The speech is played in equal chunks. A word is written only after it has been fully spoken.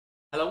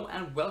Hello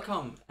and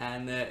welcome,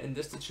 and in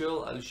this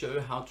tutorial I'll show you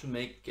how to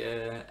make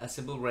a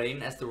simple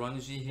rain as the one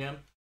you see here.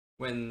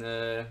 When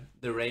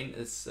the rain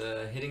is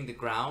hitting the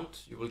ground,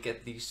 you will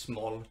get these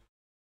small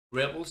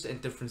ripples in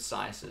different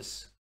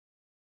sizes.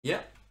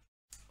 Yeah,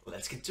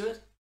 let's get to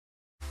it.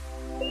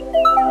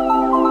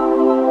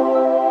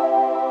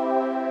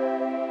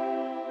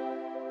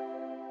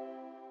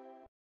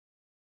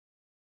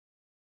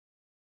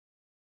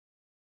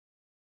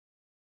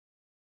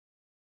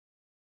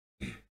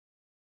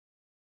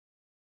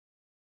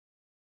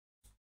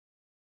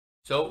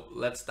 So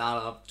let's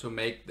start up to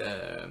make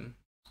the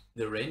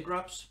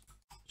raindrops.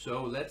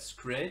 So let's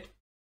create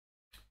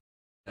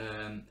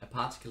a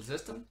particle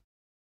system,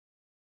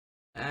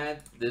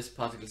 and this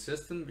particle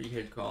system we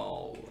can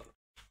call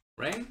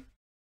rain.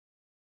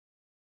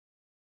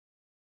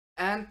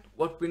 And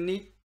what we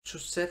need to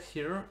set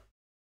here,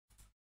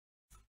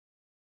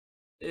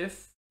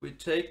 if we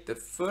take the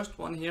first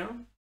one here,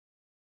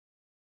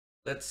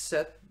 let's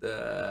set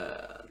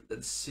the,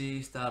 let's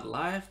see, start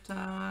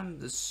lifetime.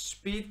 The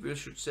speed we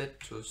should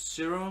set to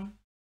 0.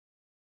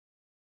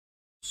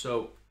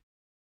 So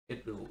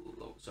it will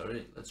look,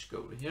 sorry, let's go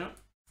over here.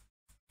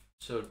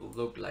 So it will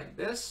look like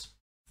this.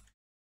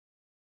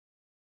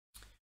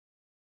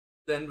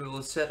 Then we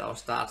will set our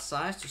start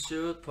size to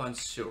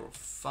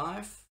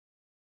 0.05.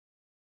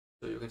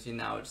 So you can see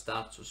now it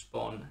starts to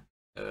spawn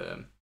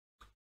a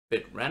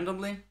bit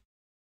randomly.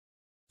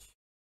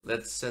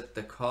 Let's set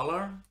the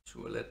color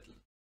to a little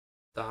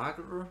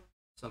darker,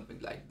 something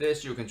like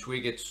this. You can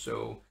tweak it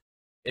so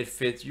it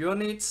fits your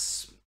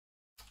needs.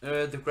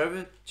 The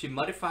gravity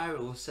modifier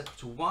will set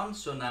to 1,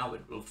 so now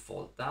it will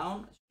fall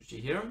down, as you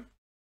see here.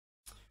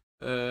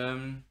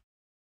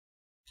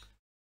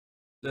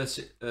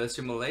 The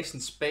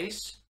simulation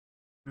space,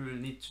 we will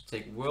need to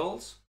take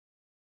worlds.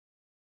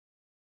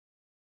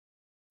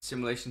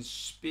 Simulation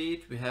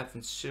speed we have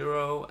in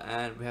 0,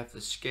 and we have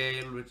the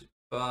scale with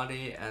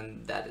body,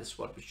 and that is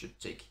what we should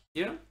take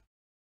here.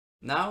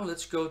 Now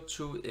let's go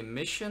to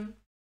emission,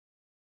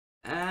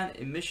 and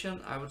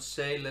emission I would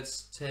say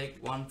let's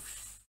take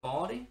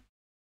 140.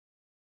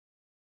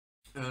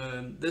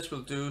 This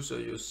will do so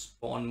you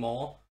spawn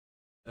more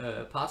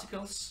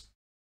particles.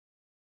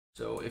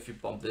 So if you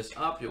bump this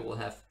up, you will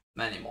have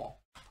many more,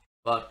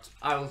 but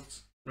I will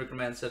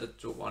recommend set it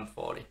to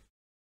 140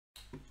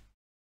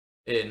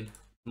 in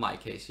my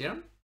case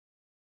here.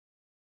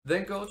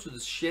 Then go to the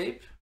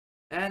shape,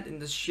 and in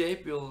the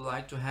shape you'll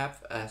like to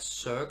have a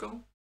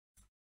circle,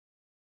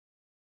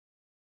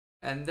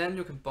 and then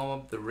you can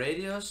bump up the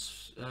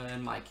radius.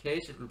 In my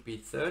case it will be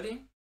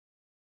 30.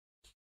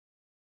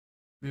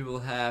 We will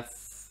have,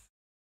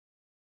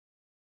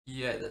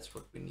 yeah, that's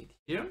what we need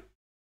here.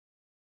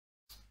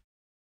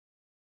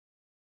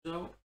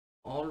 So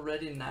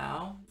already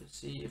now, let's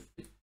see if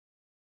we,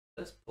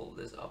 let's pull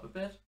this up a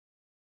bit.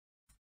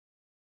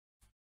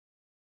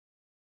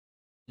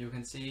 You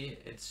can see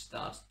it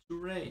starts to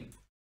rain.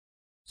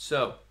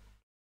 So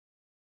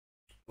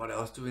what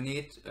else do we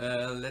need?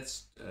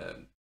 Let's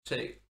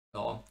take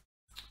or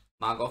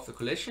mark off the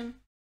collision,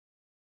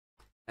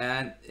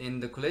 and in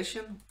the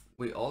collision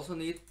we also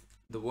need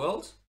the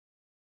world.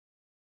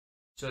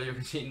 So you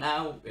can see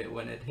now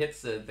when it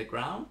hits the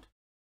ground,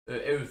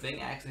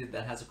 everything actually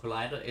that has a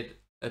collider,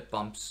 it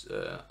bumps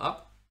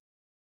up,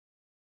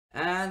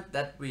 and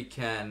that we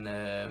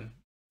can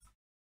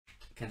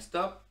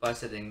stop by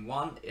setting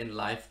 1 in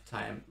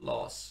lifetime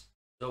loss.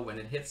 So when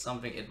it hits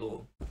something, it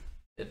will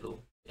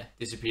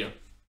disappear.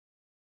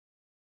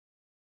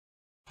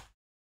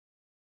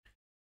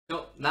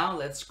 So now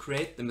let's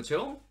create the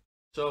material.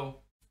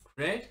 So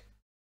create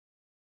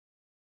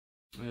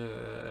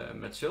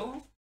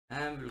material,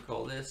 and we'll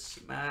call this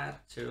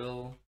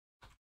material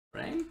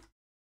rain.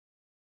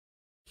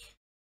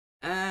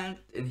 And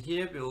in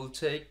here we will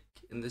take,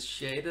 in the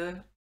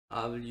shader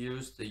I will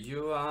use the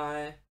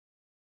UI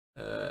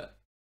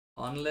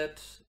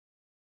onlet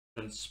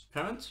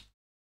transparent,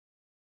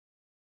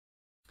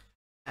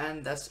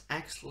 and that's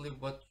actually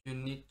what you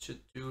need to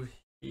do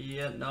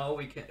here. Now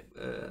we can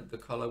the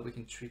color we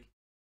can tweak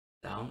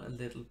down a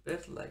little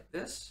bit like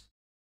this,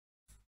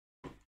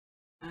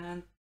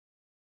 and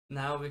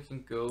now we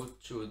can go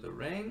to the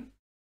rain,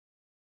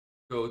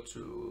 go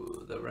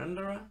to the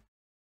renderer,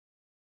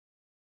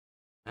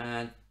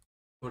 and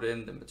put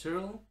in the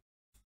material.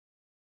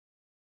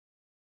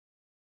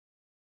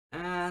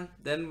 And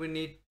then we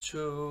need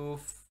to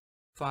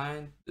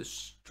find the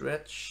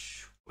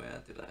stretch.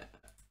 Where did I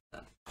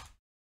have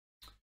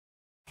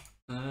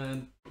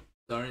that?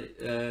 Sorry,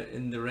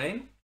 in the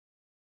rain.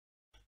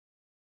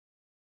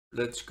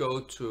 Let's go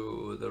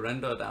to the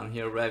render down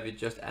here where we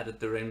just added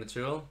the rain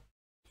material.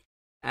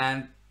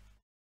 And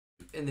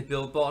in the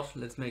billboard,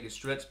 let's make a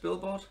stretch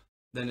billboard.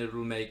 Then it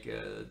will make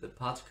the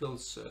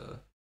particles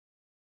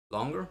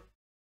longer.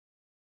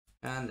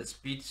 And the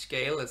speed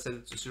scale, let's set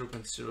it to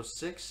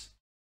 0.06.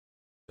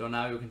 So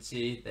now you can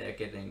see they're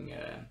getting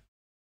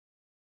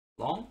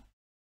long.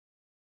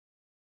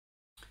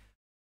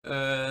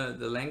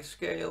 The length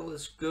scale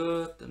is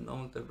good, the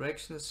normal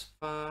direction is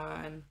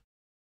fine.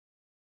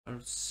 I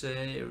would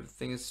say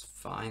everything is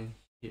fine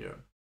here.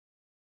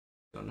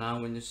 So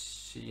now when you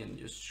see on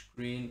your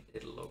screen,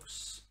 it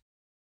looks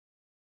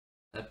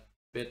a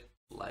bit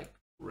like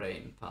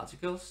rain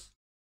particles.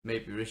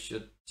 Maybe we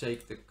should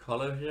take the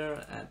color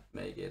here and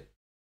make it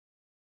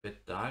a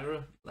bit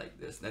darker like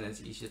this, then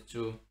it's easier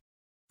to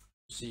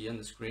see on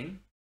the screen.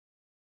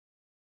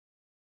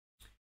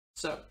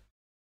 So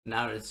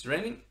now it's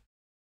raining.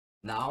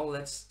 Now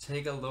let's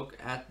take a look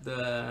at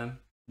the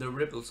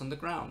ripples on the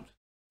ground.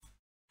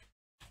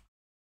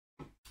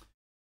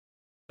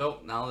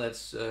 So now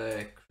let's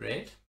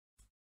create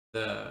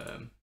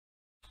the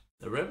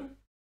ripple.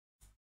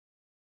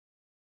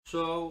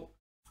 So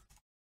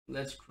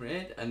let's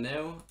create a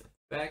new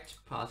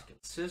effect particle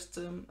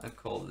system. I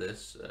call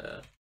this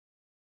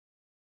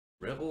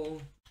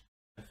ripple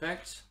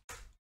effect.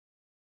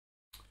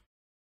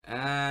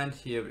 And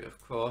here we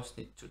of course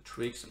need to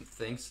tweak some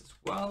things as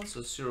well. So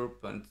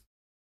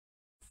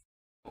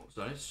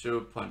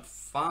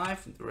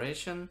 0.5 in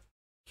duration.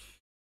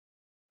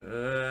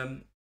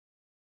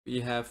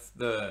 We have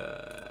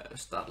the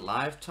start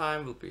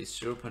lifetime will be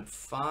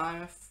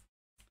 0.5.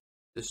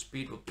 The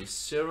speed will be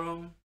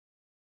 0.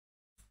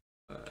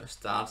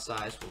 Start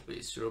size will be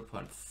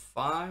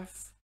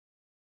 0.5.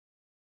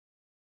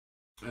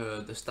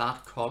 The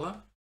start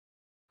color,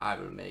 I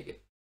will make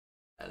it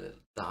a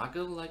little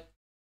darker, like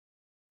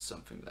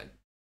something like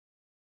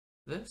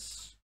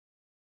this.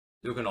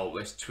 You can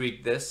always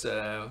tweak this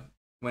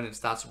when it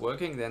starts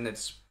working, then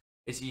it's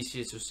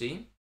easier to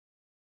see.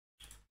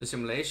 The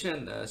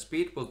simulation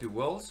speed will be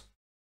world,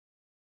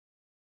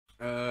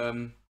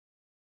 and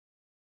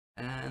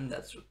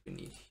that's what we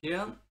need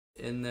here.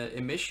 In the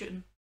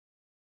emission,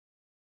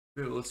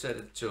 we will set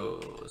it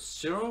to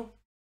 0,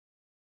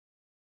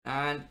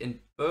 and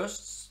in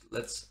bursts,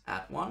 let's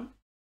add 1,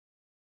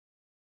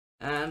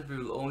 and we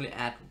will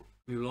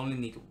only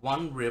need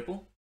one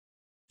ripple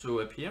to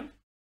appear.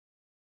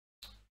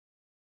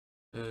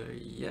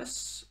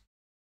 Yes.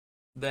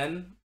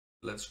 Then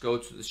let's go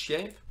to the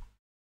shape,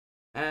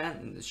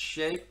 and in the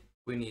shape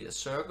we need a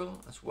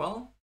circle as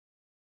well,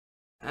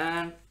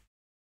 and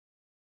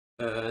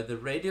the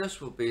radius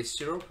will be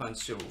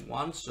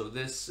 0.01. So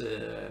this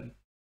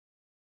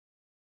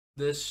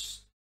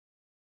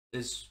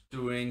is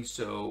doing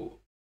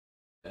so.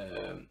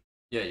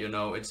 Yeah, you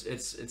know,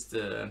 it's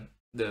the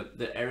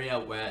area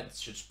where it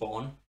should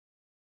spawn.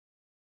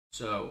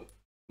 So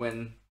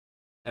when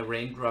a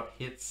raindrop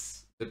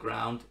hits the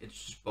ground, it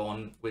should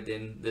spawn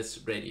within this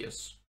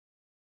radius.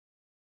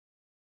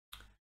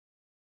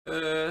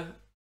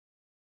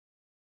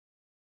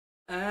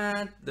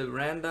 And the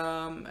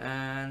random,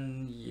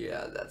 and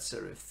yeah, that's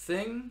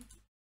everything.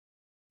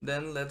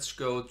 Then let's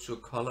go to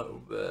color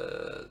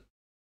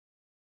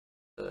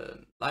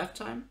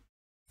lifetime,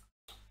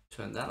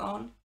 turn that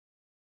on,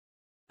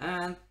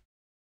 and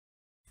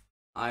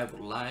I would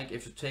like,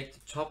 if you take the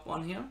top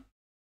one here,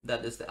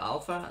 that is the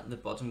alpha, and the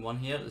bottom one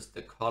here is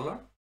the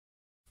color.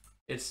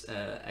 It's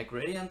a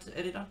gradient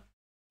editor,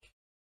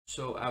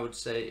 so I would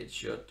say it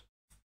should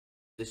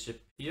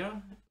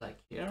disappear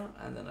like here,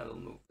 and then I will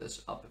move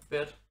this up a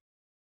bit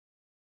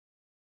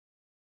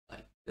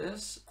like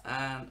this,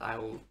 and I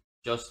will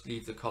just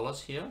leave the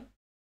colors here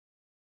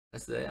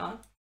as they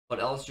are, but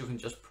else you can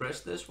just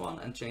press this one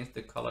and change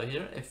the color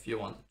here if you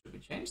want it to be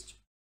changed.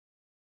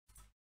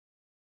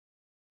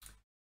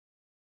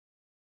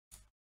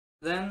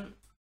 Then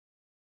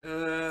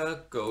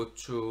go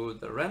to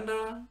the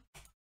render,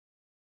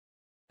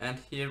 and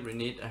here we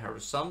need a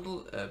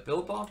horizontal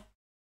billboard,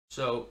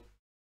 so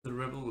the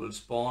ripple will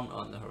spawn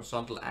on the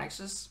horizontal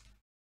axis.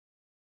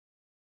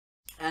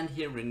 And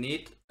here we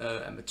need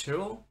a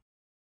material,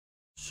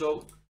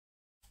 so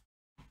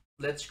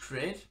let's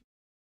create,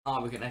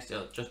 we can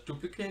actually just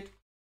duplicate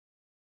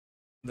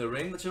the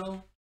rain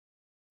material.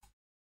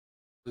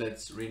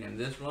 Let's rename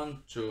this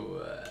one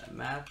to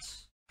matte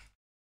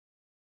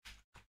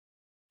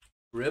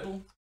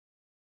ripple,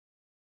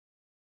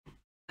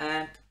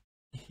 and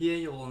here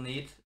you will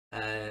need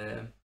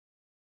a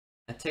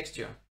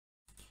texture,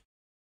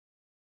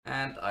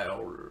 and I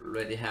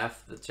already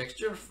have the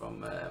texture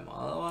from my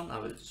other one. I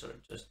will sort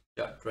of just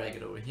drag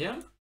it over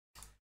here,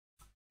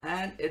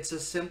 and it's a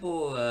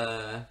simple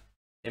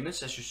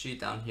image as you see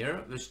down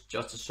here with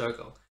just a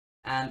circle.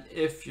 And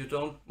if you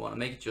don't want to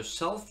make it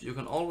yourself, you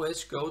can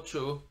always go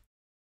to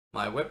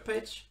my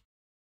webpage,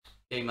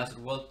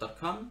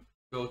 gamemasterworld.com,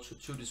 go to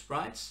 2D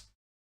sprites,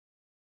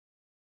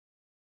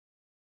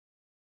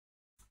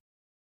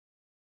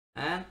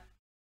 and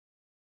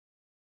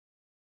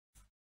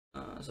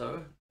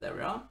so there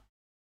we are,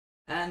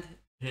 and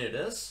here it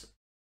is.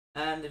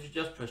 And if you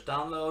just press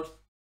download,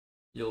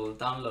 you'll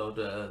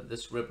download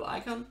this ripple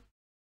icon,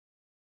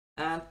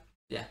 and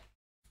yeah,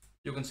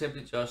 you can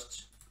simply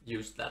just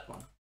use that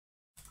one.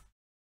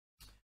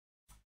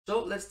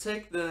 So let's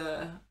take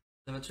the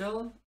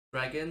material,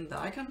 drag in the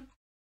icon.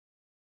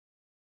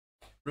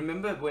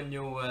 Remember when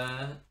you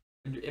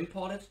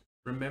import it,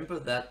 remember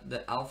that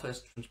the alpha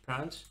is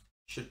transparent,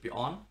 should be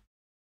on.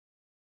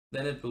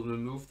 Then it will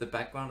remove the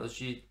background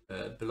as you see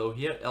below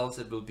here, else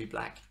it will be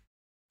black.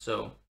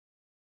 So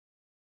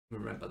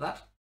remember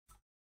that.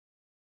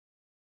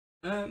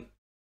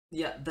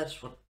 Yeah,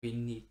 that's what we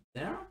need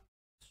there.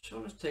 So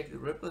let's take the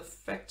ripple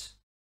effect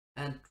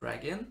and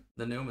drag in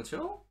the new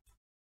material.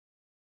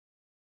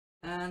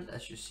 And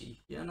as you see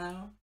here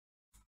now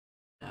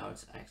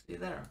it's actually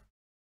there.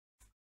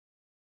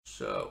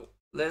 So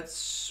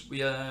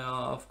we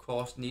of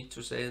course need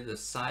to say the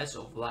size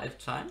of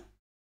lifetime.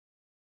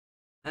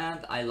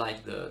 And I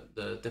like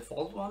the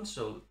default one,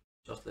 so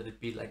just let it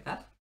be like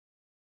that.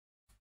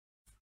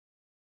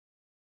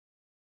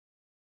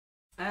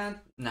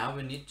 And now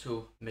we need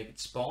to make it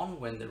spawn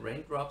when the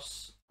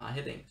raindrops are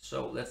hitting.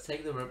 So let's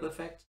take the ripple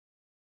effect,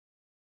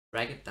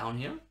 drag it down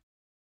here,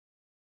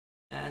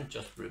 and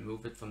just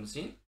remove it from the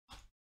scene.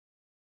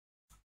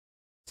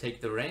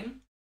 Take the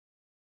rain,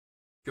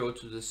 go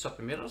to the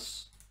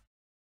sub-emitters,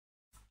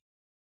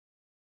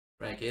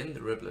 drag in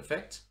the ripple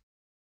effect.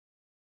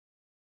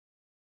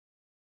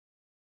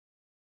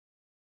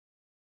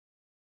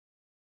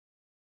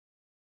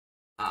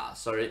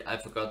 Sorry, I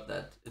forgot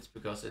that it's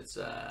because it's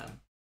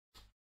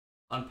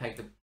unpack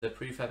the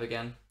prefab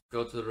again,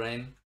 go to the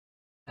rain,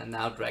 and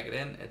now drag it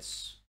in.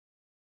 It's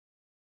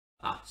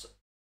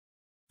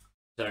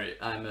sorry,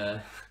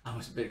 I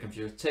was a bit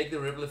confused. Take the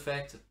ripple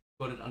effect,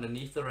 put it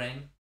underneath the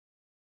rain.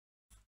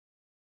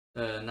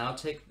 Now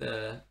take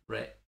the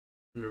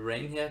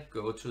rain here,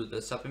 go to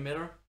the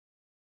sub-emitter,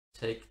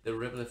 take the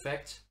ripple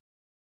effect,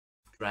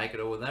 drag it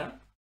over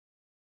there.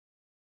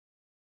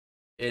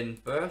 In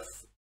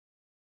birth,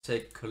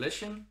 take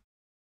collision,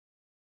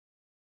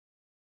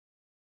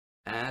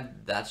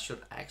 and that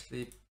should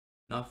actually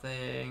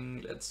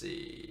nothing. Let's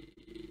see.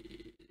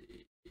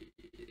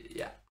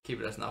 Yeah, keep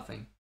it as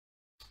nothing.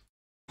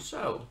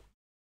 So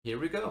here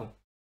we go.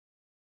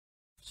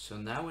 So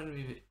now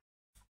when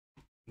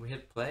we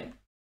hit play,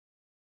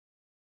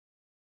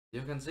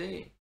 you can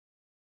see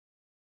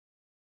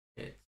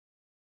it's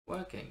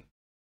working.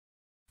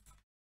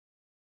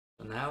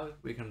 So now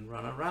we can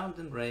run around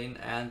in rain,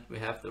 and we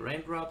have the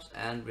raindrops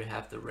and we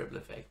have the ripple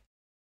effect.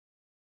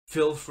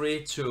 Feel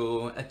free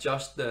to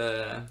adjust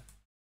the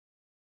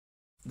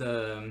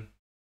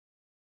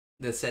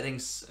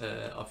settings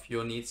of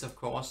your needs, of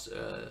course.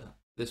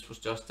 This was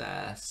just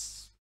a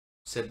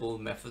simple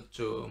method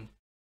to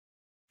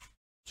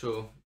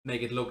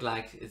make it look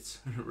like it's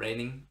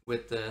raining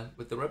with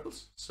the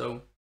ripples.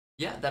 So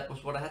yeah, that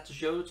was what I had to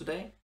show you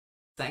today.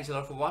 Thanks a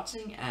lot for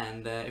watching,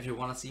 and if you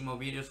want to see more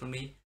videos from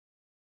me,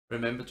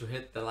 remember to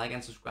hit the like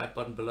and subscribe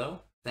button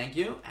below. Thank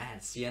you,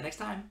 and see you next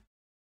time.